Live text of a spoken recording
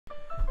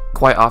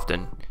Quite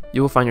often,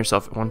 you will find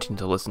yourself wanting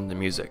to listen to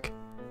music.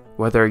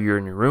 Whether you're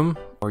in your room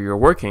or you're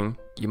working,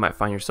 you might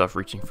find yourself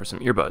reaching for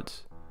some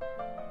earbuds.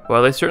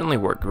 While they certainly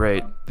work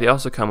great, they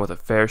also come with a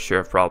fair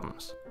share of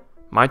problems.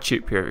 My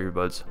cheap pair of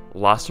earbuds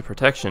lost their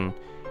protection,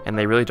 and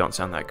they really don't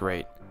sound that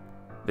great.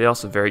 They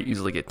also very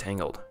easily get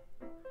tangled.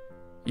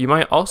 You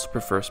might also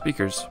prefer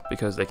speakers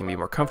because they can be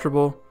more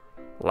comfortable,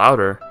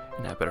 louder,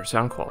 and have better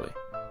sound quality,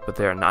 but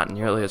they are not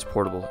nearly as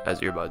portable as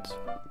earbuds.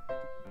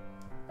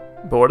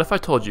 But what if I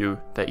told you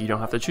that you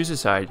don't have to choose a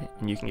side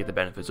and you can get the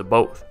benefits of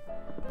both?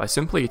 By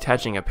simply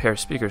attaching a pair of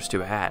speakers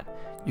to a hat,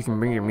 you can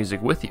bring your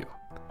music with you.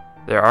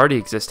 There already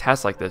exist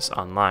hats like this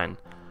online,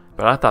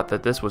 but I thought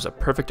that this was a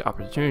perfect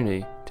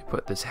opportunity to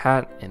put this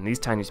hat and these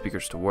tiny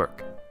speakers to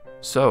work.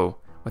 So,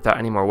 without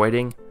any more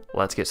waiting,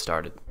 let's get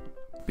started.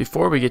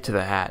 Before we get to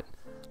the hat,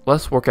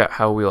 let's work out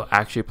how we will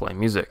actually play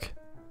music.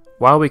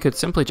 While we could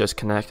simply just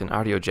connect an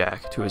audio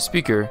jack to a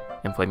speaker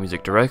and play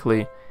music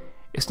directly,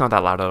 it's not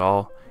that loud at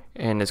all,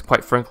 and is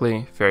quite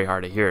frankly very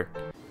hard to hear.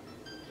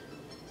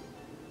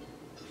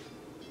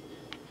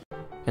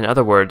 In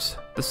other words,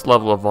 this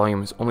level of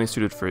volume is only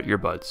suited for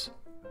earbuds.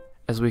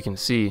 As we can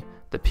see,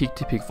 the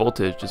peak-to-peak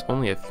voltage is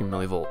only a few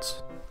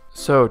millivolts.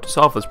 So to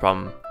solve this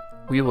problem,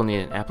 we will need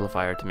an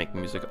amplifier to make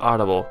music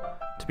audible,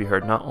 to be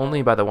heard not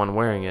only by the one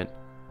wearing it,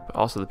 but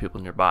also the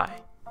people nearby.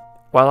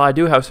 While I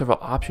do have several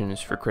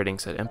options for creating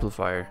said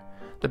amplifier,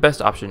 the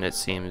best option, it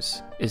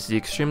seems, is the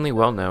extremely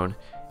well-known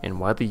and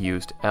widely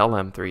used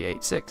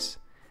LM386.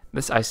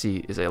 This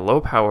IC is a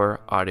low-power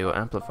audio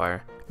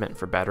amplifier meant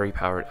for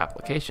battery-powered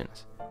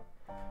applications.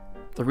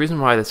 The reason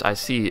why this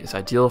IC is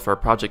ideal for a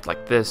project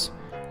like this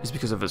is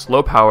because of its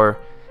low power,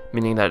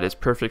 meaning that it is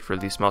perfect for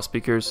these small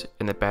speakers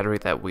and the battery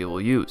that we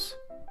will use.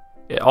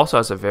 It also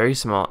has a very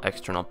small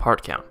external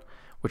part count,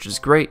 which is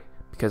great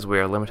because we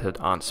are limited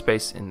on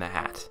space in the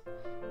hat.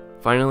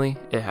 Finally,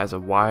 it has a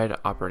wide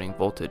operating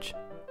voltage,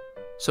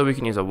 so we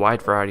can use a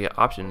wide variety of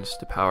options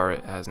to power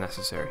it as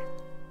necessary.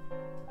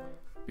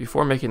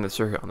 Before making the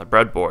circuit on the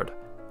breadboard,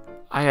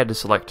 I had to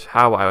select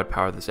how I would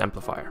power this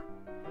amplifier.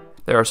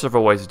 There are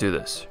several ways to do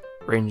this,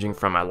 ranging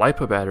from a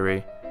LiPo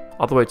battery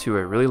all the way to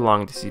a really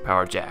long DC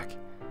power jack.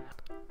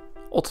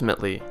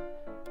 Ultimately,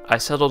 I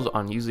settled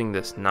on using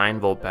this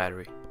 9-volt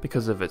battery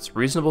because of its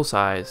reasonable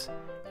size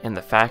and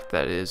the fact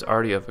that it is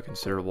already of a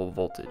considerable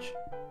voltage.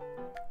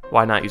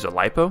 Why not use a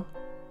LiPo?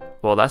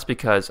 Well, that's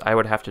because I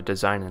would have to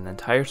design an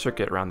entire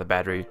circuit around the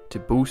battery to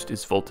boost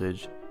its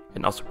voltage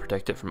and also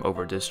protect it from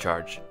over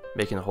discharge,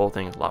 making the whole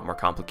thing a lot more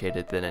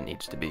complicated than it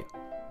needs to be.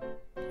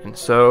 And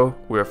so,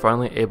 we were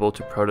finally able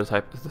to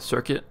prototype the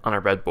circuit on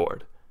our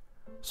breadboard.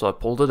 So I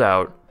pulled it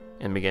out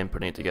and began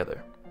putting it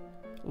together.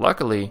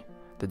 Luckily,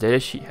 the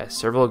datasheet has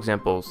several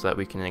examples that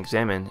we can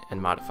examine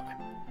and modify.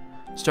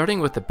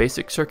 Starting with the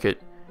basic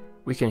circuit,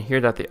 we can hear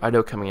that the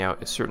audio coming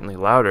out is certainly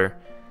louder,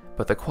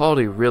 but the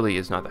quality really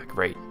is not that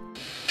great.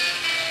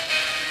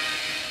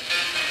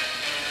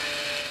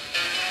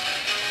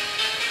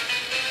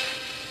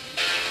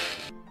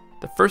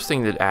 The first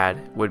thing to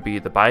add would be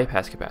the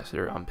bypass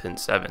capacitor on pin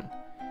 7,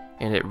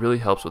 and it really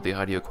helps with the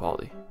audio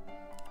quality.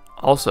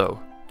 Also,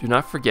 do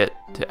not forget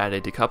to add a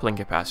decoupling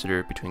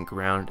capacitor between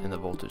ground and the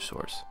voltage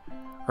source,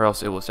 or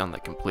else it will sound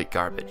like complete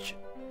garbage.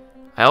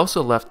 I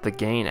also left the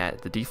gain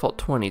at the default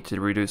 20 to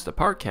reduce the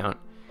part count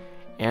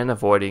and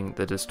avoiding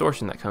the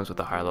distortion that comes with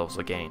the high levels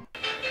of gain.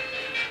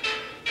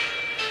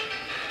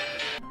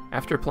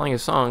 After playing a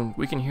song,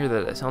 we can hear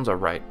that it sounds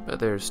alright, but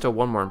there's still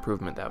one more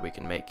improvement that we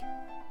can make.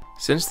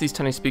 Since these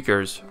tiny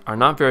speakers are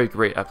not very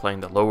great at playing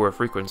the lower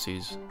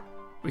frequencies,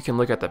 we can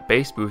look at the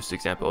bass boost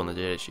example in the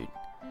datasheet.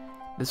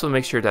 This will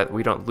make sure that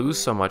we don't lose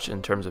so much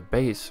in terms of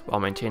bass while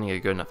maintaining a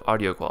good enough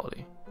audio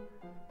quality.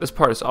 This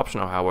part is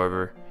optional,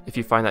 however, if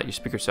you find that your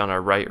speakers sound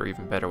alright or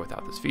even better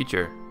without this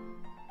feature.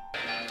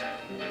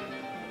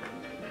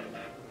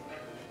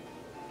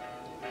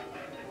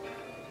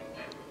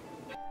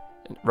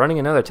 Running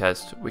another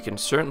test, we can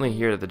certainly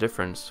hear the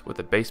difference with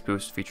the bass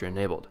boost feature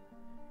enabled.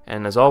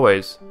 And as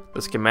always,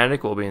 the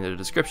schematic will be in the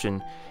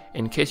description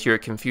in case you're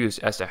confused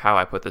as to how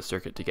I put this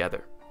circuit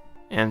together.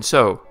 And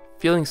so,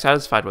 feeling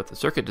satisfied with the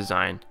circuit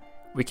design,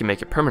 we can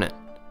make it permanent.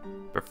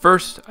 But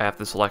first, I have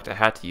to select a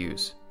hat to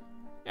use.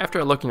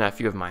 After looking at a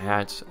few of my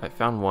hats, I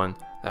found one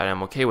that I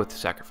am okay with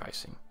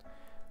sacrificing.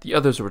 The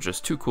others were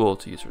just too cool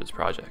to use for this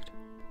project.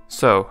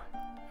 So,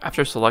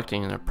 after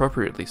selecting an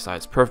appropriately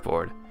sized perf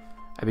board,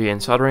 I began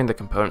soldering the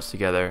components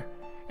together,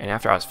 and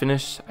after I was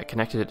finished, I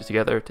connected it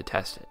together to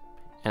test it.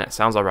 And it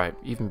sounds alright,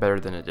 even better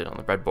than it did on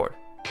the breadboard.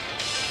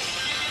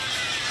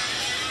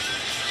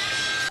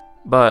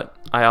 But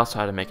I also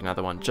had to make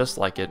another one just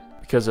like it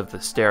because of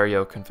the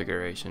stereo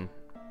configuration.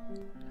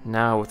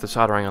 Now with the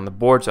soldering on the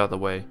boards out of the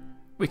way,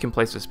 we can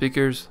place the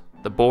speakers,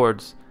 the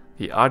boards,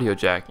 the audio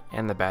jack,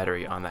 and the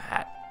battery on the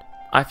hat.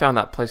 I found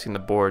that placing the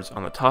boards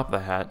on the top of the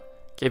hat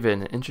gave it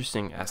an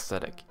interesting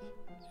aesthetic,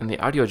 and the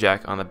audio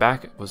jack on the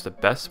back was the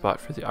best spot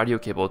for the audio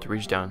cable to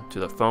reach down to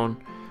the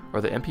phone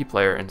or the MP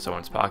player in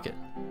someone's pocket.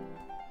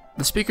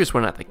 The speakers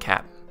went at the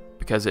cap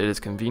because it is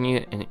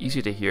convenient and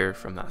easy to hear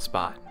from that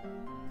spot.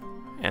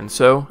 And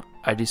so,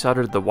 I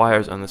desoldered the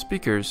wires on the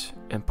speakers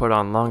and put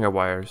on longer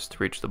wires to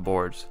reach the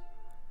boards.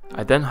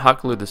 I then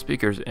hot glued the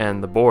speakers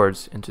and the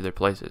boards into their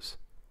places.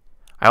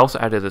 I also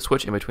added a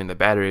switch in between the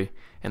battery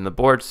and the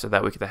boards so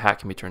that way the hat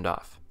can be turned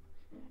off.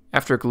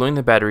 After gluing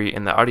the battery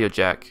and the audio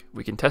jack,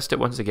 we can test it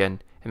once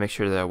again and make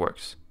sure that it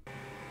works.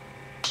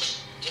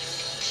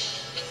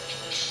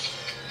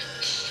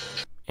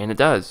 And it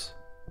does!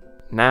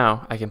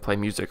 Now I can play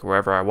music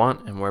wherever I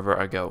want and wherever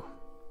I go.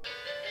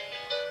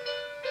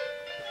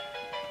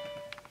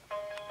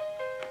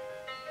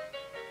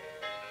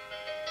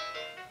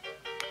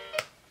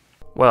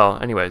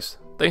 Well, anyways,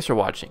 thanks for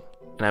watching,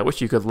 and I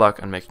wish you good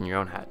luck on making your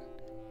own hat.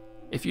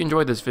 If you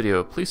enjoyed this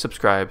video, please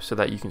subscribe so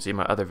that you can see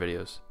my other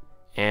videos.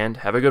 And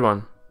have a good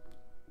one!